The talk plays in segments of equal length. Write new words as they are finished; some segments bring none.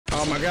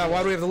Oh my god, why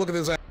do we have to look at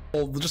this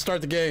asshole? Just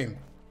start the game.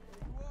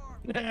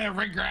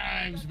 Rick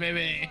Grimes,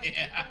 baby.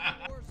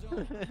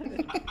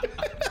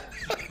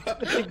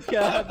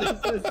 God,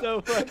 this is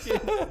so fucking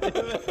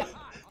stupid.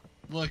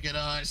 Look at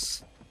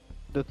us.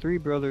 The three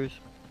brothers.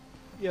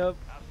 Yep.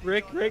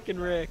 Rick, and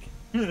Rick.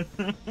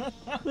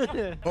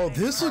 Oh,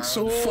 this looks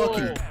so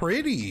fucking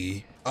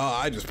pretty.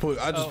 I just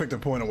picked a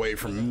point away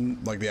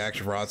from like the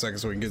action for a hot second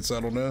so we can get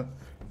settled now.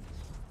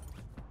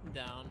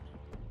 Down.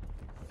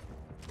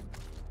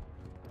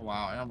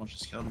 Wow, I almost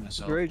just killed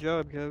myself. Great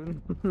job,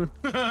 Kevin.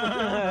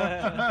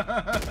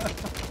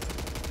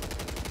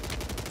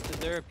 Is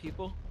there a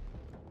people?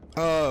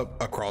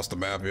 Across the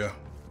map, yeah.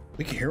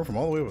 We can hear him from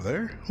all the way over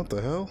there? What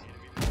the hell?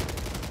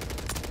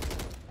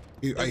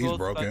 He's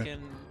broken.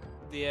 Fucking,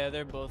 yeah,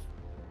 they're both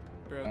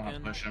broken. I wanna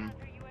push him.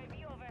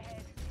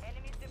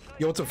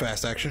 Yo, what's a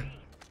fast action?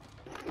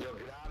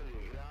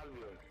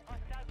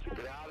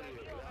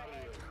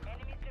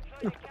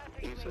 What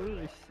are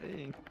they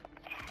saying?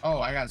 Oh,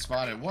 I got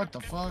spotted. What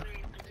the fuck?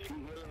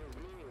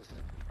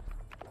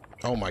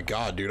 Oh my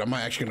god, dude. I'm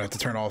actually gonna have to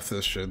turn off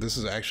this shit. This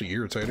is actually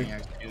irritating. Yeah,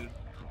 dude.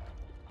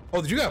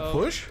 Oh, did you got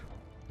push?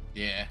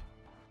 Yeah.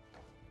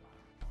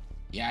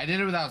 Yeah, I did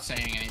it without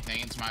saying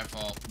anything. It's my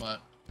fault,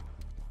 but.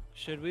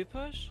 Should we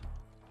push?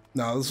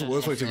 No, let's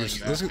wait till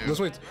like let's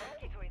wait.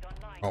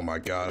 Oh my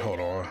god, hold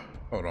on.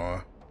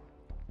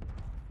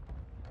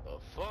 The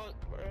fuck,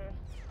 bro?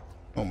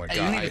 Oh my Hey,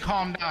 god. you need to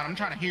calm down. I'm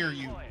trying to hear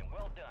you.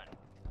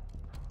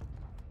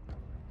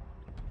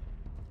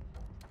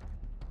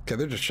 Okay,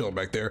 they're just chilling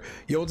back there.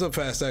 Yo, what's up,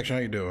 fast action?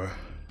 How you doing?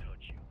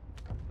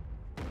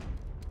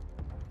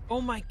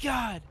 Oh my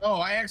god! Oh,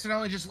 I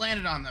accidentally just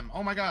landed on them.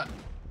 Oh my god.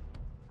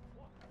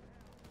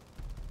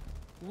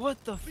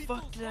 What the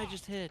fuck did I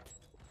just hit?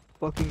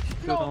 Fucking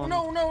spit No, on.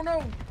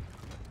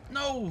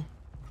 No.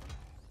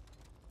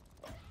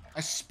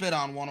 I spit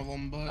on one of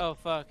them, but. Oh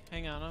fuck,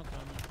 hang on, I'm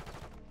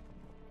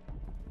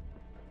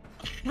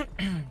coming.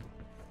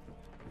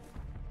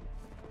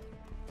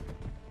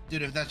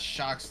 Dude, if that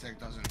shock stick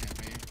doesn't hit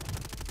me.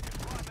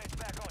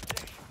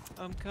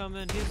 I'm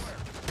coming, he's...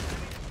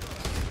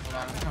 Hold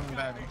on,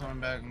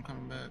 I'm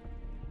coming back.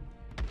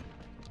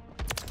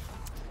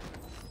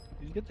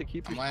 You get to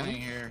keep I'm your landing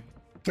points? here.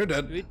 They're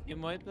dead. Wait, you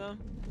wipe them?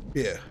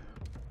 Yeah.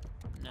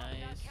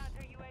 Nice.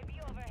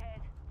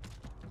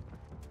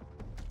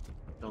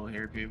 Still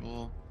hear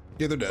people.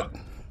 Yeah, they're dead.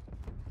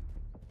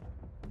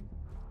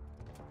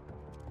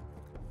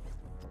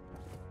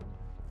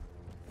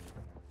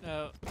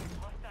 Oh.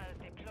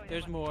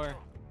 There's more.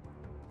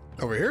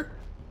 Over here?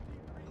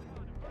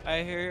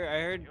 I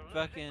heard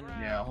fucking...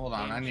 Yeah, hold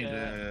on. I need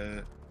chat.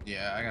 to.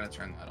 Yeah, I gotta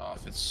turn that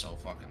off. It's so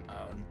fucking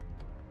loud.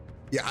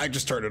 Yeah, I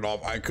just turned it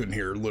off. I couldn't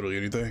hear literally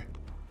anything.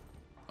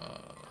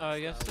 Oh,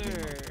 yes sir.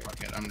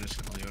 Fuck it. I'm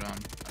just gonna leave it on. I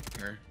don't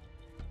care.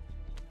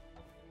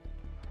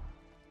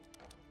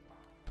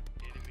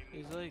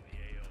 He's like...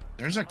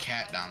 There's a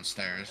cat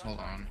downstairs. Hold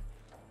on.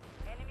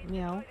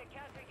 Meow.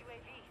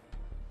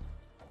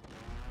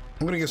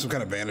 I'm gonna get some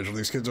kind of advantage of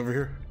these kids over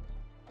here.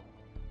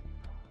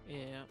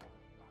 Yeah.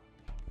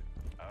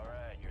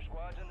 Alright, your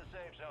squad's in the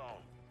safe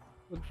zone.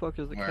 What the fuck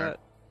is the Where? cat?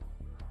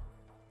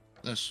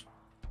 This.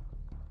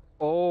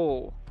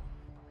 Oh.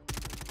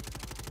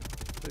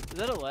 Is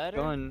that a ladder?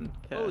 Gun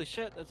cat. Holy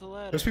shit, that's a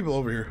ladder. There's people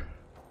over here.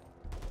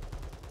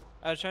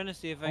 I was trying to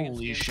see if I can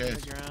Holy stand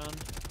shit. the ground.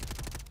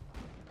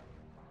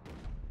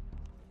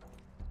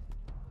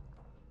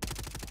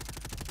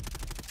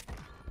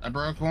 I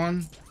broke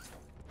one.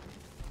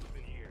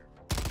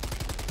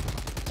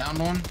 Down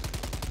one.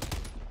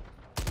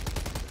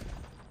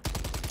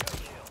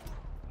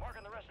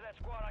 Marking the rest of that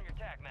squad on your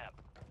tac map.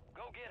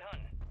 Go get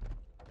hunting.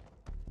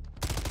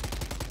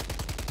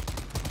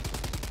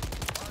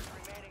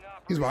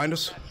 He's behind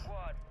us.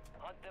 Squad,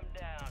 hunt them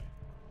down.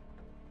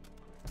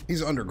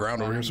 He's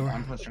underground over here somewhere.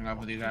 I'm pushing up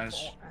with you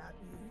guys.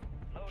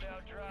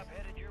 Loadout drop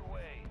headed your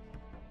way.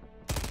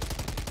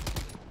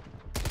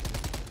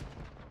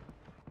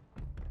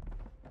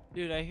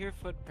 Dude, I hear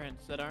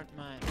footprints that aren't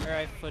mine. Or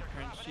I have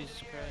footprints, Jesus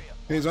Christ.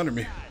 He's under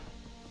me.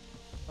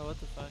 Oh, what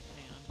the fuck?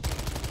 Hang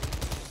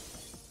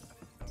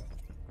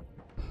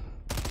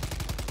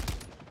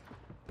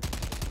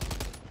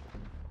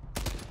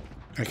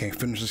on. I can't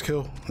finish this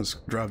kill. It's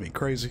driving me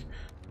crazy.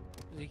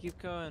 Does he keep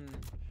going?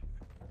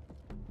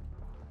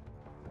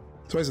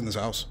 Somebody's in this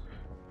house.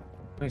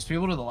 There's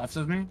people to the left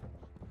of me.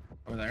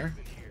 Over there.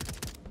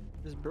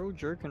 Is bro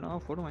jerking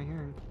off? What am I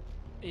hearing?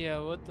 Yeah,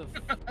 what the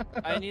f-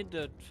 I need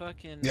to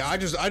fucking... Yeah, I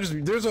just,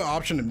 there's an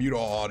option to mute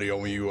all audio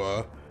when you,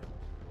 go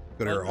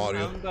to your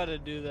audio. I'm about to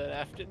do that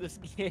after this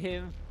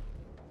game.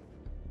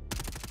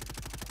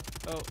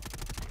 Oh.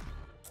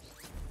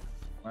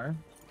 Where?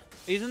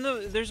 He's in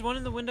the... There's one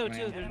in the window,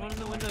 too. There's one in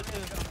the window,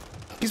 too.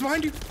 He's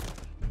behind you.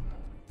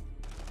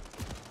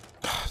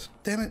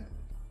 Damn it.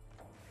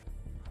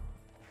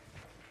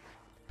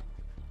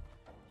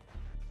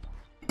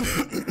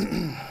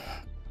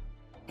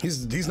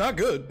 He's not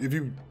good if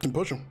you can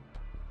push him.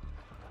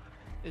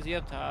 Is he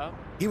up top?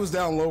 He was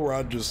down low where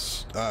I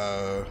just,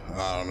 I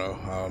don't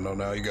know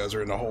now. You guys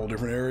are in a whole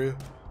different area.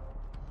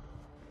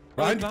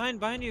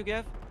 Behind you,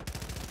 Gav.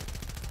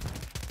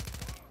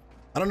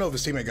 I don't know if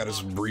his teammate got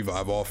his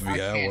revive off if he I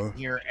had can't one.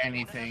 hear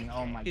anything.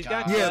 Oh my He's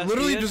god. got Yeah, glass.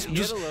 literally He had a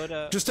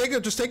loadout.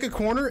 just take a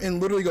corner and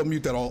literally go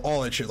mute that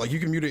all that shit. Like you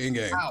can mute it in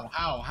game.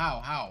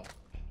 How?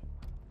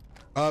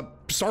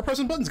 Start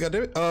pressing buttons,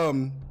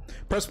 goddammit.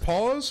 Press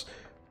pause.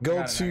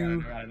 Go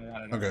to.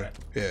 Okay.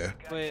 Yeah.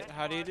 Wait,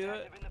 how do you do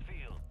it?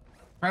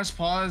 Press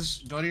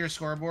pause, go to your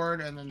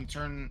scoreboard, and then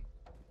turn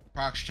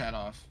prox chat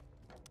off.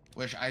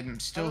 Which I'm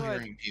still How do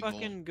hearing I people.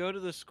 fucking go to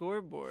the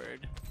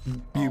scoreboard?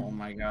 Oh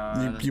my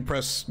god. You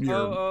press your.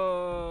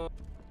 Oh.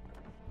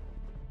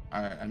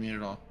 Alright, I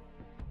muted all.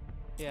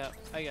 Yeah,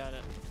 I got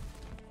it.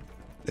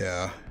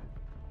 Yeah.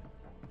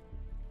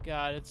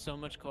 God, it's so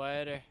much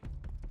quieter.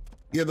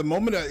 Yeah. The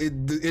moment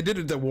it did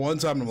it that one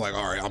time, I'm like,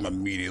 all right, I'm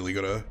immediately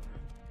gonna.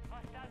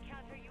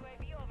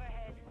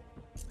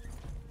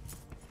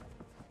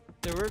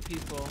 There were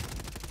people.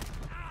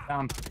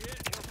 Down.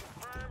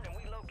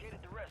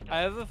 I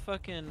have a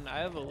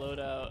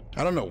loadout.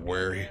 I don't know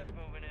where he.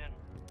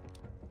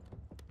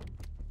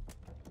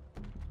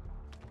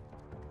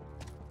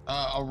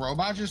 A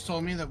robot just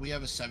told me that we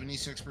have a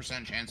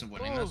 76% chance of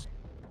winning this.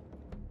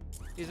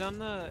 He's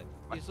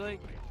like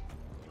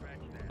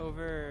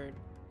over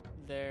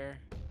there.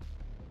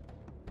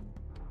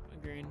 A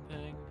green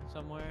ping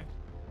somewhere.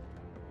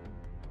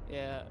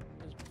 Yeah,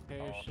 his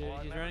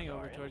parachute. He's running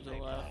over towards the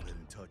left.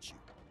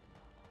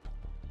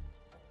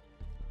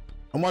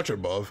 I'm watching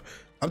above.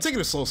 I'm taking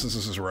it slow since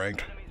this is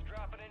ranked.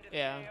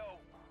 Yeah.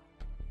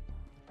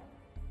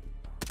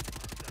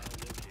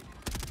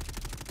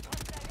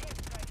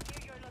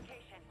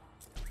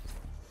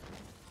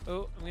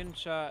 Oh, I'm getting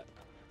shot.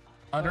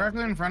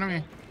 Directly in front of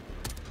me.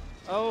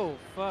 Oh,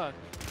 fuck.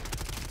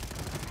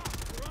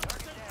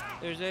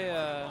 There's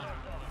a,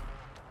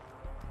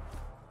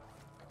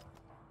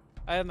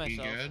 I have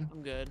myself. good?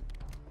 I'm good.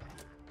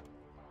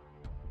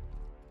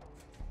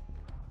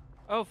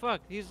 Oh,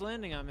 fuck. He's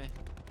landing on me.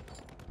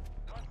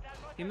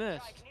 He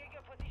missed.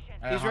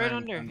 He's right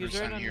under. He's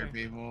right Here, under.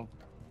 people.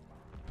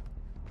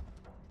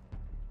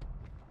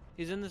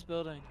 He's in this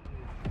building.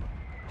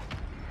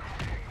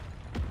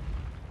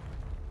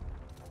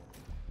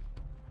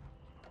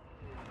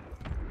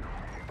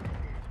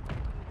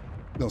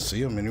 Don't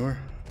see him anywhere.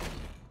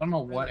 I don't know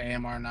what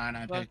AMR9 I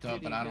picked Fuck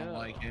up, did but he I don't go?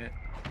 like it.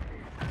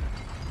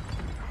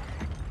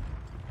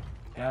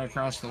 Guy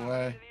across the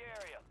way.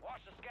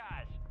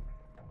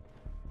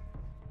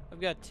 I've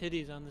got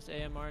titties on this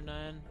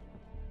AMR9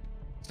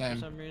 for Same.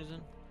 some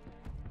reason.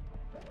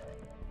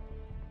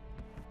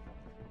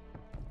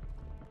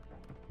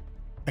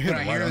 I hit But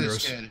I him right hear under this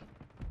us. kid.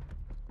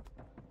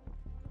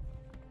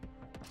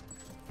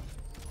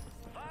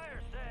 Fire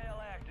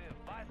sale active.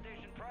 Buy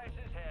station prices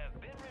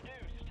have been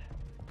reduced.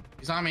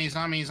 He's on me, he's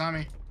on me, he's on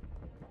me.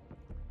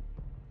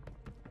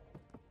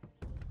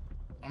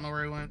 I don't know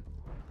where he went.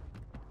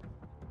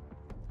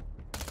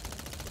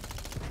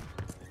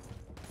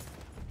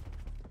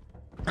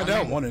 I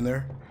down one in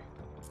there.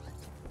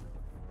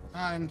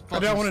 I'm I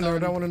down one in there. I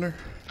fucking down one in there.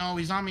 No,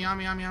 he's on me, on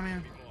me, on me, on me.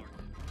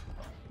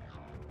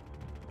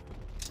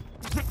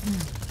 Good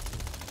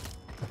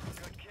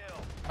kill.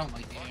 I don't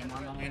like the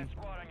AMR9.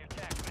 Squad on your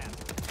tac map.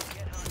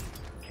 Get hunting.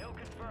 Kill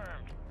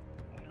confirmed.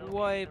 We located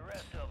Wiped. the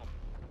rest of them.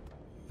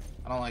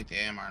 I don't like the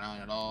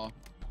AMR9 at all.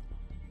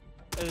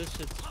 Oh, this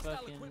shit's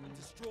fucking.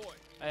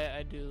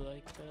 I do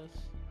like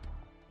this.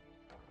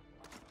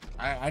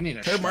 I need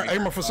a Hey,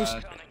 striker, for sis.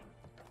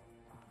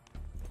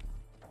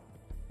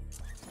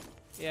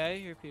 Yeah, I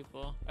hear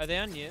people. Are they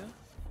on you?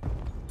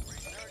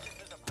 Resurgence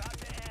is about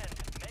to end.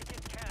 Make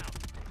it count.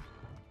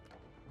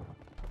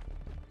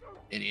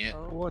 Idiot.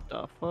 What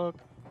the fuck?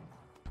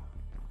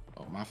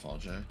 Oh, my fault,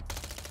 Jay. No,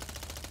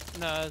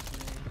 that's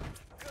me.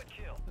 Good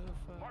kill. Who the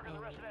fuck? Marking the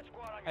Oh, rest of that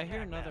squad on your I hear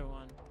tac map. another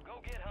one. Go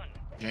get hunting.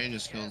 Jay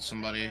just killed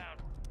somebody.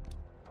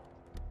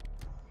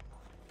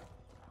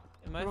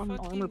 Am I Put on the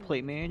fucking? armor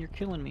plate, man. You're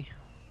killing me.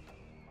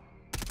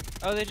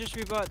 Oh, they just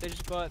rebought. They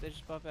just bought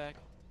back.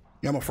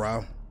 Yeah, I'm a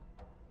fry.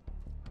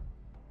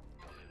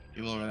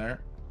 People over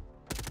there.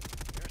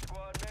 Your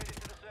squad made it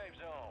to the safe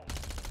zone.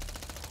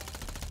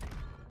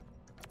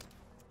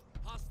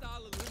 Hostile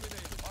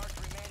eliminated. Mark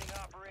remaining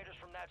operators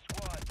from that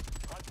squad.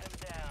 Hunt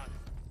them down.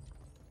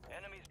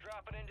 Enemies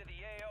dropping into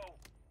the AO.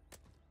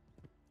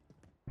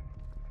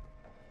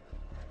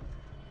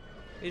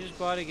 They just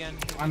bought again.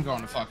 I'm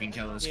going to fucking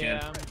kill this Yeah,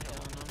 kid. I'm killing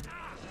them.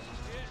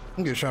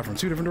 I'm getting shot from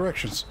 2 different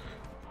directions.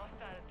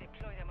 Hostiles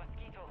deploy the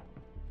mosquito.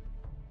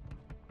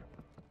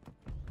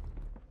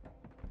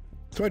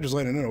 So I just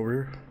landed in over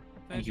here.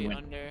 Might think he be went-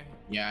 under.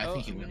 Yeah, I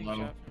think he I'm went getting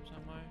low. shot from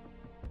somewhere.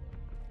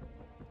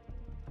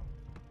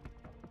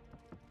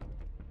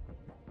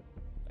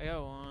 I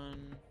got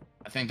one.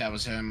 I think that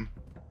was him.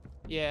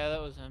 Yeah,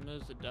 that was him. It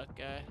was the duck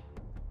guy.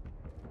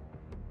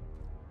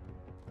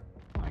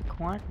 Quack,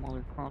 quack,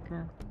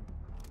 motherfucker.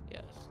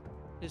 Yes.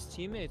 His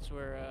teammates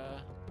were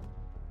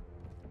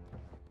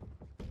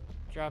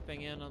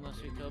dropping in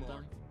unless we killed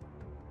them.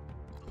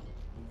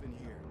 Moving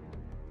here.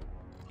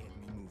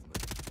 Enemy movement.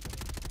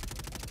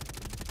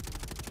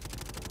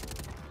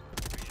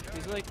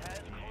 He's like, Has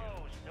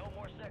closed. No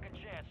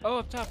Oh,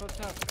 up top, up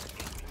top.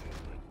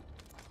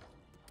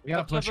 We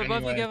gotta Up top, push above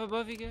anyway. you, Gav,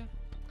 above you, Gav.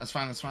 That's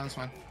fine. That's fine. That's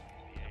fine.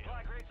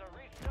 Supply crates are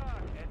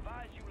restocked.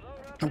 Advise you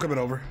load up. I'm coming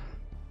over.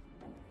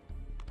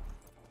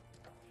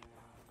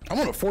 I'm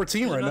on a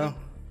 14 right now.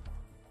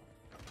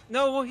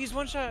 No, well, he's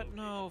one shot.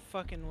 No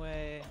fucking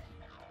way.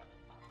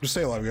 Just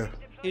stay alive, guy.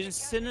 He's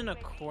just sitting in a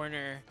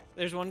corner.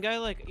 There's one guy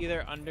like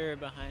either under or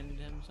behind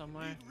him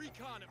somewhere. Need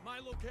recon at my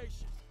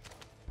location.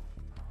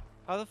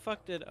 How the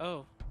fuck did?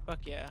 Oh, fuck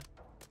yeah.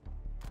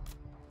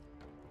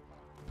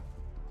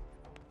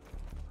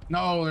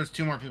 No, there's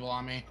 2 more people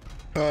on me.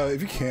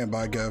 If you can't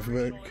buy Gav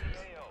back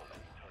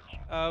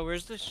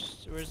Where's the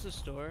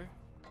store?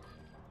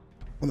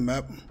 on the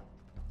map.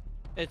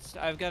 It's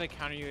I've got a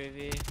counter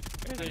UAV.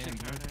 Or there's a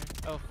counter.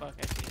 Oh fuck,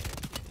 I see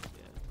it.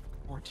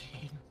 Yeah. 14.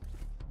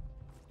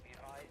 Be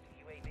advised,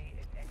 UAV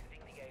is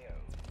exiting the AO.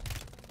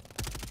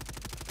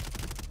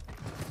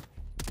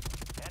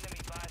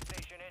 Enemy buy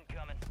station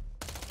incoming.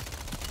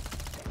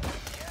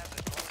 Gas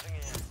is closing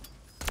in.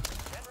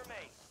 10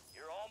 remain.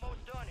 You're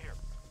almost done here.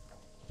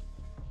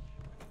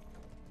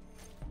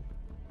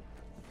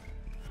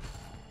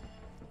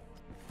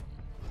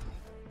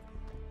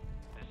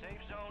 The safe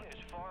zone is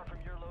far from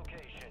your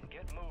location.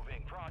 Get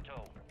moving,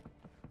 pronto.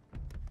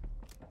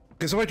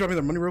 Can somebody drop me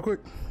their money real quick?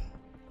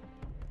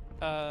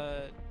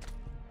 I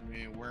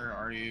mean, where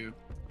are you?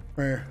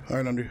 Right here. All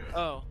right, under.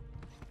 Oh.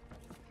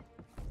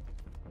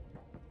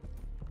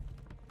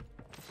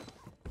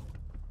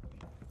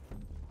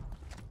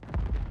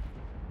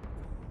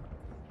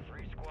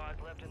 Three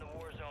squads left in the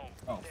war zone.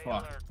 Oh, Stay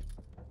fuck. alert.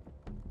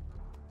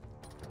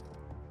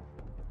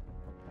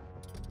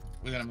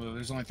 We gotta move.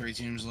 There's only 3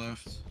 teams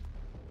left.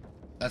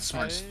 That's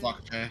smart as Hey.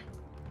 fuck, Jay.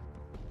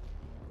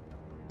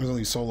 There's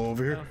only solo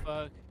over here. Oh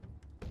fuck.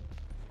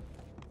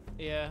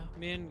 Yeah,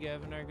 me and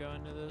Gavin are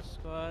going to this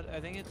squad. I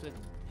think it's a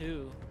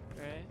 2,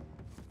 right?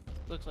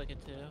 Looks like a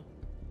 2.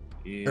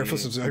 Air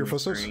footsteps. I hear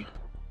footsteps.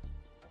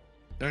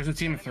 There's a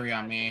team of 3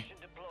 on me. Mission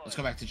deployed. Let's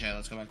go back to Jay.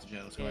 Let's go back to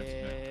Jay. Let's go back to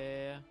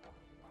Jay. Yeah.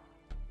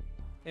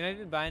 He might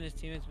be buying his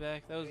teammates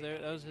back. That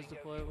was his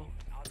deployable.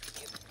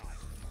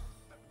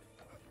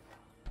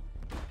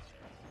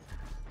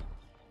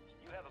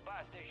 You have a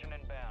buy station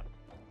inbound.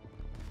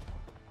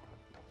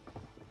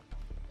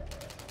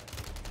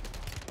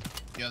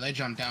 Yo, they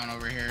jumped down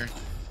over here.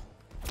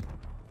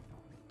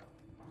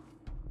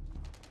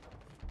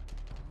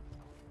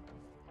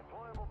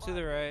 Deployable To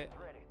the right.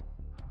 ready.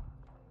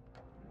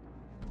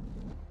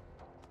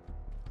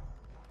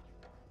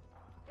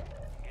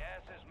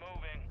 Gas is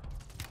moving.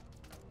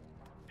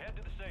 Head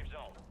to the safe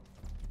zone.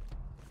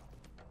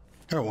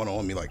 I got one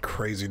on me like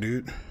crazy,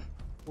 dude.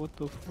 What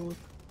the fuck?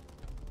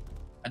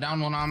 I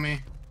downed one on me.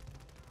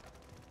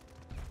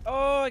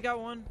 Oh, I got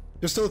one.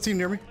 There's still a team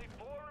near me. Only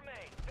 4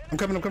 remain. I'm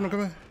coming. I'm coming. I'm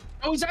coming.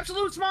 Oh, he's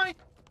absolute mine.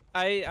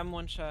 I'm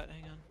one shot.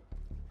 Hang on.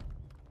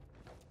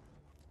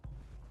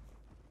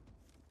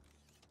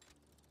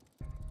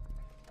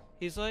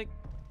 He's like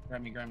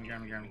Grab me, grab me,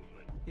 grab me, grab me.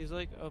 he's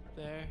like up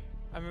there.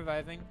 I'm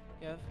reviving.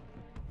 Yev.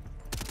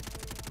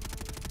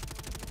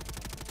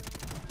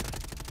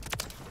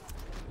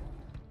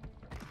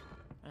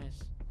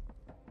 Nice.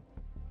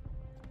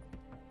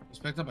 He's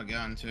picked up a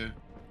gun too.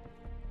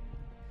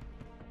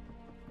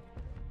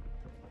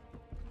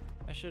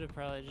 I should have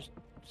probably just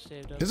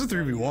saved up. It's a for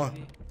that 3v1. UAV.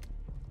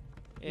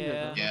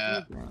 Yeah.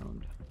 Yeah.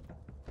 Ground.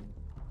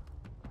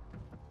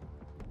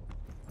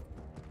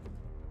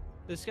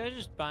 This guy's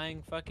just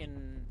buying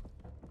fucking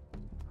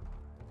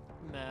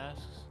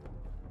masks.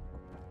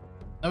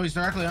 No, he's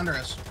directly under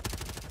us.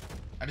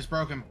 I just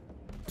broke him.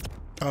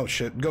 Oh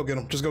shit! Go get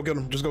him. Just go get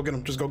him. Just go get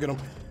him. Just go get him.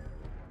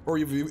 Or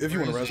if you Where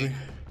want to is res he? me.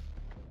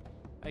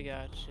 I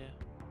got you.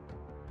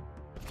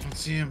 I don't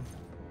see him.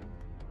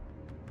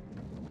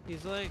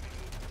 He's like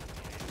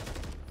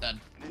Dead.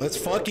 Let's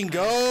fucking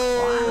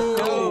go!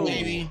 Go,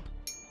 baby.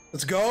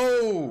 Let's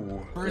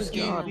go! First Good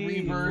game job, of team.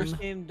 reverse.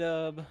 first game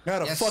dub.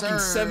 Got a Yes, fucking sir.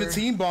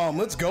 17 bomb.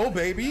 Let's go,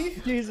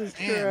 baby! Jesus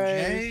Damn,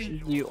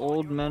 Jay. The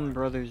old men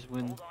brothers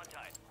win.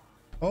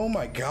 Oh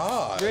my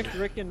god!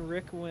 Rick and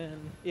Rick win.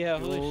 Yeah,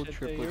 Good holy old shit,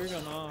 dude, you were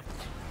triplets. going off.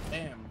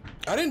 Damn.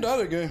 I didn't die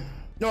that game.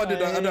 No, I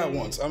did. I died I-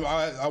 once.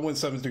 I went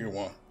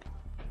 17-1.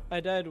 I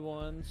died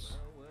once.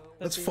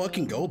 Let's That's the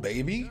fucking end. go,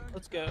 baby!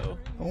 Let's go.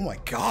 Oh my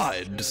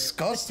god!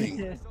 Disgusting.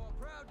 So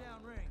proud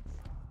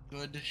downrange.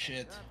 Good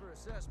shit. Time for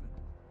assessment.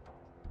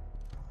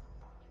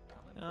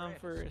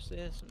 For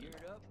assessment. Geared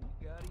up,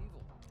 you got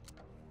evil.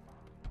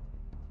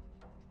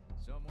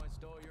 Someone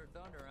stole your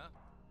thunder, huh?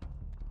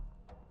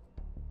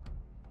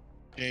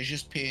 Jay's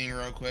just peeing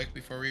real quick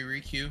before we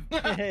requeue.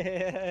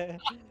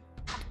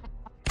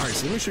 Alright,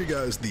 so let me show you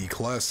guys the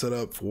class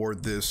setup for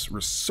this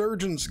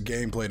Resurgence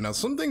gameplay. Now,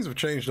 some things have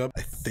changed up.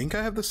 I think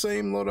I have the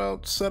same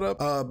loadout setup,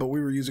 but we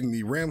were using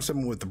the Ram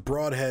 7 with the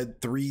Broadhead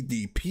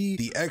 3DP,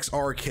 the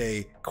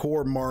XRK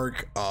core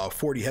mark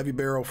 40 heavy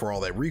barrel for all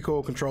that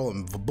recoil control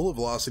and bullet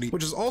velocity,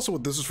 which is also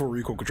what this is for,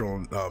 recoil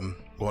control.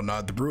 Well,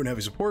 not the Bruin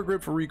heavy support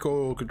grip for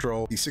recoil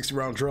control, the 60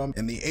 round drum,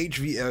 and the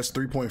HVS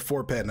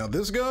 3.4 pad. Now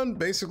this gun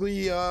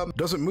basically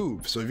doesn't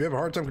move, so if you have a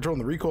hard time controlling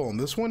the recoil on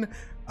this one,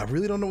 I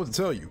really don't know what to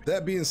tell you.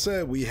 That being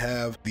said, we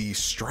have the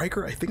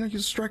Striker. I think I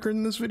used Striker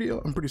in this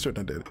video. I'm pretty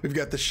certain I did. We've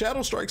got the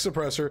Shadow Strike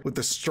suppressor with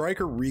the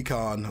Striker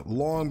Recon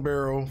long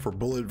barrel for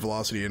bullet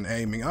velocity and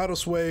aiming auto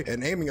sway.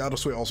 And aiming auto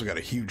sway also got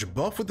a huge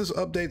buff with this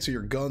update, so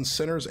your gun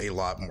centers a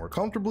lot more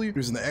comfortably.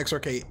 Using the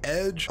XRK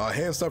Edge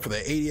hand stuff for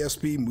the 80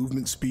 SP,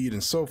 movement speed,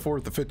 and so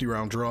forth. The 50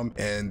 round drum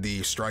and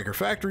the Striker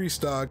factory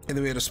stock. And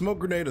then we had a smoke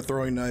grenade, a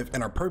throwing knife,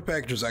 and our perk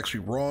package was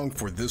actually wrong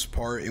for this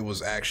part. It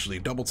was actually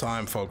double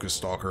time, focus,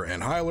 stalker,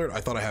 and highlight. I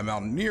thought I had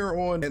Mountaineer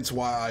on, hence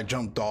why I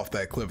jumped off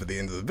that cliff at the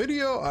end of the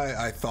video.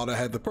 I thought I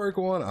had the perk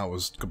on. I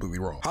was completely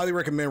wrong. Highly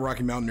recommend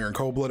rocking Mountaineer and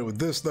Cold-Blooded with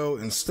this though.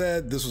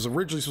 Instead, this was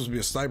originally supposed to be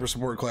a sniper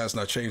support class,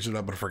 and I changed it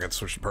up, but I forgot to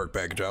switch the perk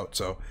package out.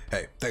 So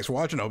hey, thanks for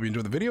watching. I hope you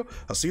enjoyed the video.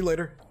 I'll see you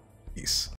later. Peace.